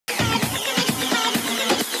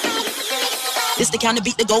This the kind of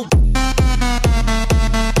beat that go.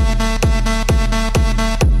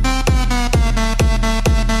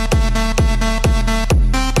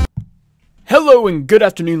 Hello and good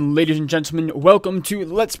afternoon, ladies and gentlemen. Welcome to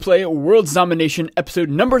Let's Play World Zombination episode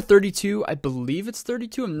number 32. I believe it's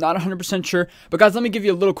 32. I'm not 100% sure. But guys, let me give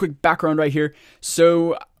you a little quick background right here.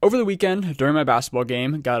 So, over the weekend, during my basketball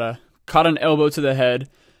game, caught an elbow to the head,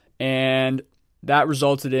 and that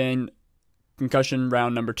resulted in concussion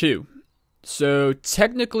round number 2. So,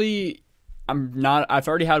 technically, I've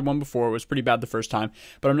already had one before. It was pretty bad the first time.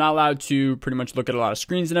 But I'm not allowed to pretty much look at a lot of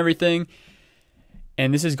screens and everything.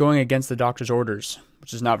 And this is going against the doctor's orders,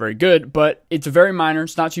 which is not very good, but it's very minor.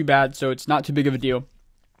 It's not too bad, so it's not too big of a deal.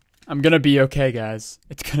 I'm going to be okay, guys.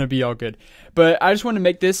 It's going to be all good. But I just wanted to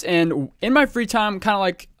make this, and in my free time, kind of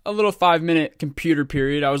like a little 5-minute computer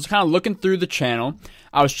period, I was kind of looking through the channel.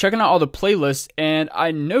 I was checking out all the playlists, and I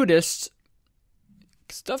noticed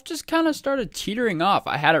stuff just kind of started teetering off.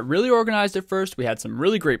 I had it really organized at first. We had some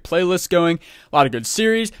really great playlists going, a lot of good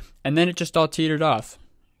series, and then it just all teetered off.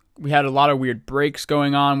 We had a lot of weird breaks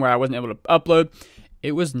going on where I wasn't able to upload.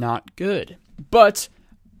 It was not good. But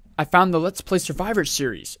I found the Let's Play Survivor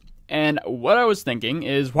series. And what I was thinking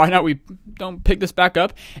is, why not we don't pick this back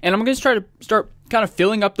up? And I'm going to try to start kind of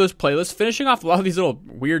filling up those playlists, finishing off a lot of these little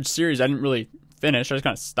weird series I didn't really finish. I just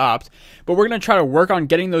kind of stopped. But we're going to try to work on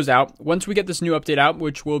getting those out. Once we get this new update out,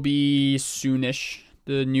 which will be soonish,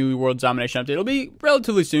 the new World Zombination update. It'll be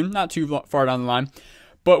relatively soon, not too far down the line.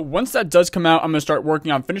 But once that does come out, I'm going to start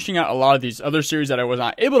working on finishing out a lot of these other series that I was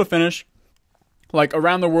not able to finish. Like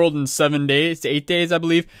Around the World in 7 days, 8 days, I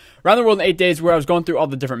believe. Around the World in 8 days, where I was going through all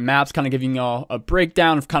the different maps, kind of giving y'all a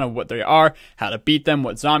breakdown of kind of what they are, how to beat them,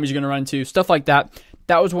 what zombies you're going to run into, stuff like that.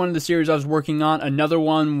 That was one of the series I was working on. Another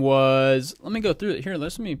one was, let me go through it here.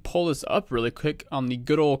 Let me pull this up really quick on the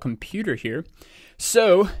good old computer here.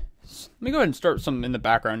 So, let me go ahead and start something in the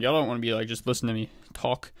background. Y'all don't want to be like just listening to me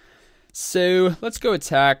talk. So, let's go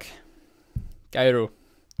attack. Gyro.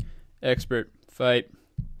 Expert. Fight.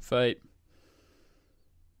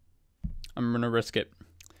 I'm gonna risk it.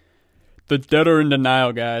 The dead are in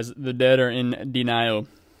denial, guys. The dead are in denial.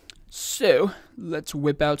 So, let's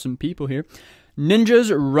whip out some people here.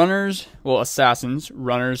 Ninjas, runners, well, assassins,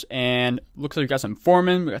 runners, and looks like we got some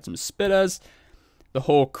foremen, we got some spittas. The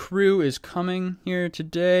whole crew is coming here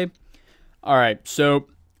today. Alright, so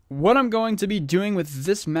what I'm going to be doing with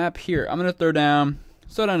this map here, I'm going to throw down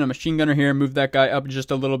a machine gunner here, move that guy up just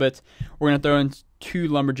a little bit. We're going to throw in 2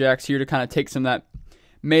 lumberjacks here to kind of take some of that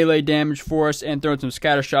melee damage for us and throw in some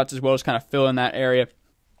scatter shots as well as kind of fill in that area.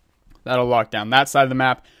 That'll lock down that side of the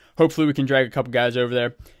map. Hopefully we can drag a couple guys over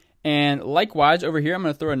there. And likewise, over here, I'm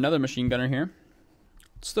going to throw another machine gunner here.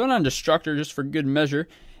 Let's throw down Destructor just for good measure.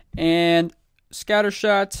 And scatter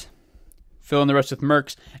shot. Fill in the rest with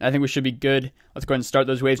mercs, and I think we should be good. Let's go ahead and start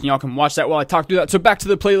those waves, and y'all can watch that while I talk through that. So back to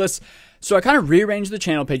the playlist. So I kind of rearranged the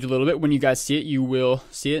channel page a little bit. When you guys see it, you will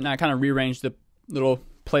see it, and I kind of rearranged the little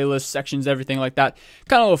playlist sections, everything like that.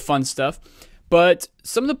 Kind of a little fun stuff. But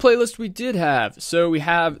some of the playlists we did have. So we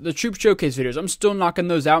have the troop showcase videos. I'm still knocking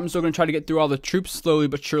those out. I'm still going to try to get through all the troops slowly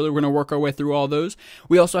but surely. We're going to work our way through all those.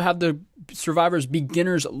 We also have the Survivors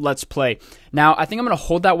Beginners Let's Play. Now, I think I'm going to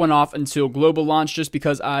hold that one off until global launch just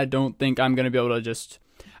because I don't think I'm going to be able to just...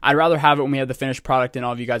 I'd rather have it when we have the finished product and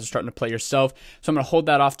all of you guys are starting to play yourself. So I'm going to hold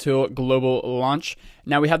that off till global launch.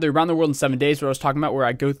 Now we have the Around the World in 7 days, what I was talking about, where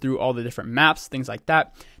I go through all the different maps, things like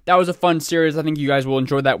that. That was a fun series. I think you guys will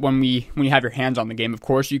enjoy that when you have your hands on the game, of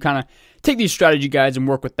course. You kind of take these strategy guides and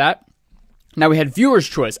work with that. Now we had Viewer's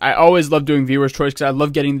Choice. I always love doing Viewer's Choice because I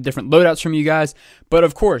love getting the different loadouts from you guys. But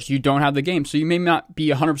of course, you don't have the game, so you may not be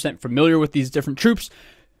 100% familiar with these different troops.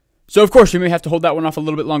 So of course, we may have to hold that one off a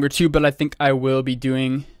little bit longer too, but I think I will be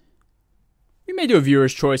doing... We may do a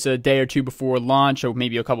Viewer's Choice a day or two before launch, or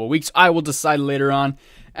maybe a couple of weeks. I will decide later on,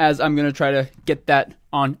 as I'm going to try to get that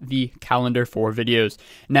on the calendar for videos.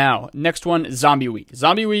 Now, next one, Zombie Week.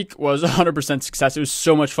 Zombie Week was 100% success. It was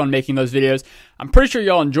so much fun making those videos. I'm pretty sure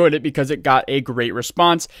y'all enjoyed it because it got a great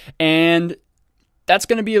response. And that's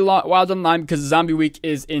going to be a lot while down the line because Zombie Week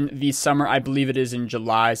is in the summer. I believe it is in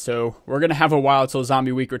July. So we're going to have a while till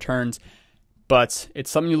Zombie Week returns. But it's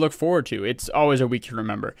something you look forward to. It's always a week to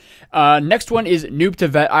remember. Next one is Noob to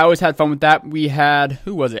Vet. I always had fun with that. We had,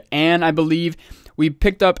 who was it? Anne, I believe. We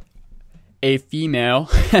picked up a female.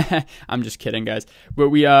 I'm just kidding, guys. But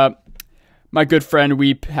we, my good friend,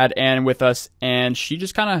 we had Anne with us, and she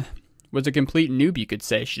just kind of was a complete noob, you could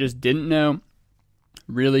say. She just didn't know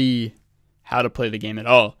really how to play the game at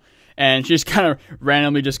all. And she just kind of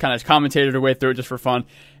randomly just kind of commentated her way through it just for fun.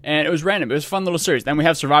 And it was random. It was a fun little series. Then we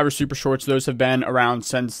have Survivor Super Shorts. Those have been around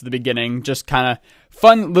since the beginning. Just kind of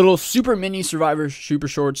fun little super mini Survivor Super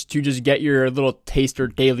Shorts to just get your little taster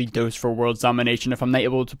daily dose for World Zombination. If I'm not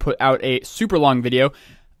able to put out a super long video,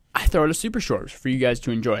 I throw out a super short for you guys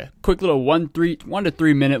to enjoy. A quick little 1 to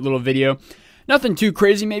 3 minute little video. Nothing too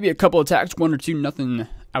crazy. Maybe a couple attacks, 1 or 2. Nothing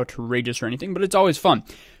outrageous or anything, but it's always fun.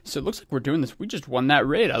 So it looks like we're doing this. We just won that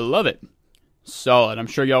raid. I love it. Solid. I'm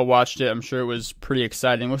sure y'all watched it. I'm sure it was pretty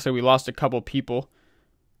exciting. Looks like we lost a couple people,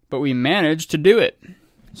 but we managed to do it.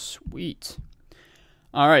 Sweet.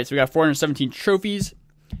 All right, so we got 417 trophies.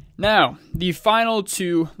 Now, the final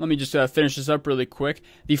two, let me just finish this up really quick.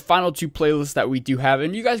 The final two playlists that we do have,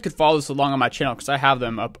 and you guys could follow this along on my channel because I have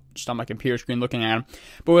them up just on my computer screen looking at them.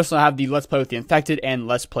 But we also have the Let's Play with the Infected and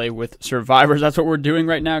Let's Play with Survivors. That's what we're doing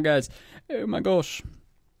right now, guys. Oh my gosh.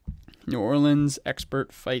 New Orleans,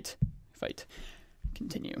 Expert, Fight.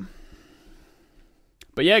 Continue.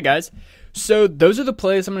 But yeah, guys. So those are the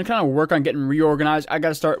plays. I'm going to kind of work on getting reorganized. I got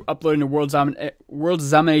to start uploading to World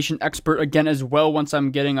Zombination Expert again as well once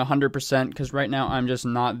I'm getting 100%, because right now I'm just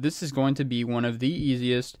not. This is going to be one of the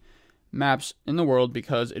easiest maps in the world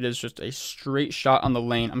because it is just a straight shot on the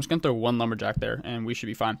lane. I'm just going to throw one lumberjack there and we should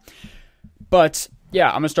be fine. But yeah,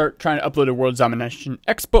 I'm going to start trying to upload a World Zombination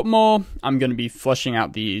Expert mole. I'm going to be fleshing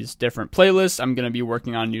out these different playlists. I'm going to be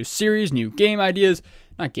working on new series, new game ideas.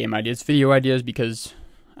 Not game ideas, video ideas, because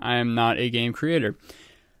I am not a game creator.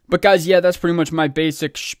 But guys, yeah, that's pretty much my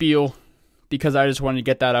basic spiel because I just wanted to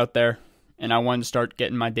get that out there and I wanted to start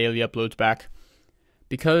getting my daily uploads back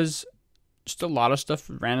because just a lot of stuff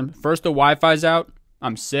random. First, the Wi-Fi's out.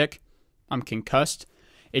 I'm sick. I'm concussed.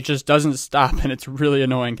 It just doesn't stop and it's really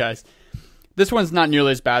annoying, guys. This one's not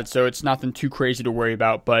nearly as bad, so it's nothing too crazy to worry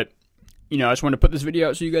about, but you know, I just wanted to put this video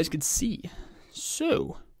out so you guys could see.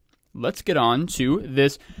 So, let's get on to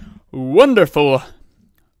this wonderful,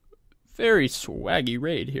 very swaggy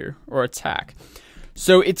raid here, or attack.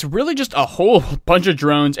 So it's really just a whole bunch of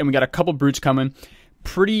drones, and we got a couple brutes coming.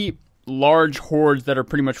 Pretty large hordes that are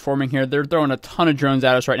pretty much forming here. They're throwing a ton of drones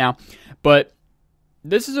at us right now, but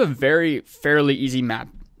this is a fairly easy map,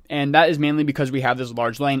 and that is mainly because we have this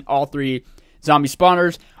large lane. All three zombie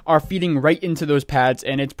spawners are feeding right into those pads,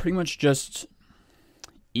 and it's pretty much just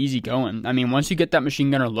easy going. I mean, once you get that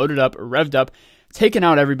machine gunner loaded up, revved up, taking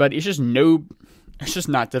out everybody, it's just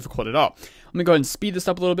not difficult at all. Let me go ahead and speed this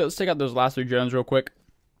up a little bit. Let's take out those last 3 drones real quick.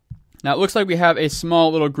 Now, it looks like we have a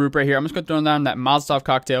small little group right here. I'm just going to throw down that Molotov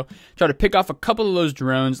cocktail, try to pick off a couple of those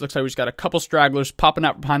drones. Looks like we just got a couple stragglers popping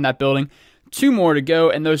out behind that building. 2 more to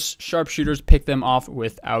go, and those sharpshooters pick them off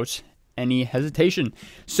without any hesitation.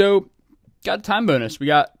 So, got a time bonus. We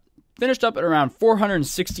got finished up at around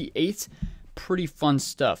 468. Pretty fun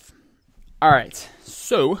stuff. All right,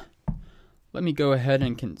 so let me go ahead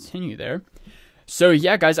and continue there. So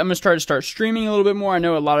yeah, guys, I'm going to try to start streaming a little bit more. I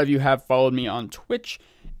know a lot of you have followed me on Twitch,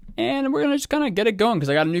 and we're going to just kind of get it going because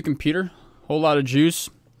I got a new computer, whole lot of juice,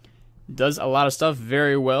 does a lot of stuff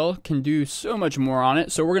very well, can do so much more on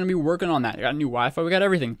it. So we're going to be working on that. I got new Wi-Fi, we got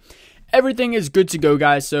everything. Everything is good to go,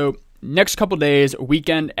 guys. So next couple days,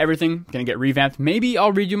 weekend, everything going to get revamped. Maybe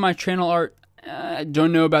I'll redo my channel art. I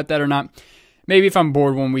don't know about that or not. Maybe if I'm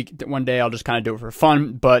bored one day, I'll just kind of do it for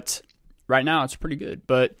fun. But right now, it's pretty good.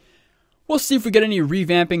 But we'll see if we get any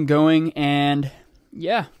revamping going. And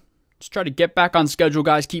yeah, just try to get back on schedule,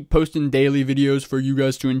 guys. Keep posting daily videos for you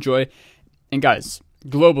guys to enjoy. And guys,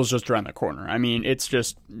 Global's just around the corner. I mean, it's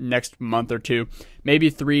just next month or 2, maybe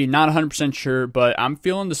 3. Not 100% sure, but I'm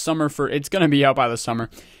feeling the summer it's going to be out by the summer.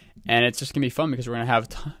 And it's just going to be fun because we're going to have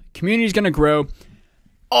community's going to grow.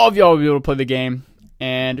 All of y'all will be able to play the game.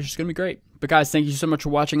 And it's just going to be great. But guys, thank you so much for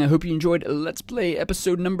watching. I hope you enjoyed Let's Play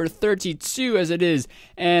episode number 32 as it is.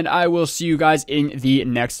 And I will see you guys in the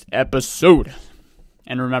next episode.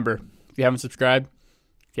 And remember, if you haven't subscribed,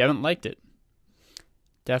 if you haven't liked it,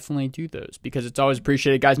 definitely do those because it's always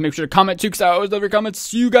appreciated. Guys, make sure to comment too because I always love your comments.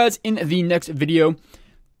 See you guys in the next video.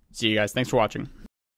 See you guys. Thanks for watching.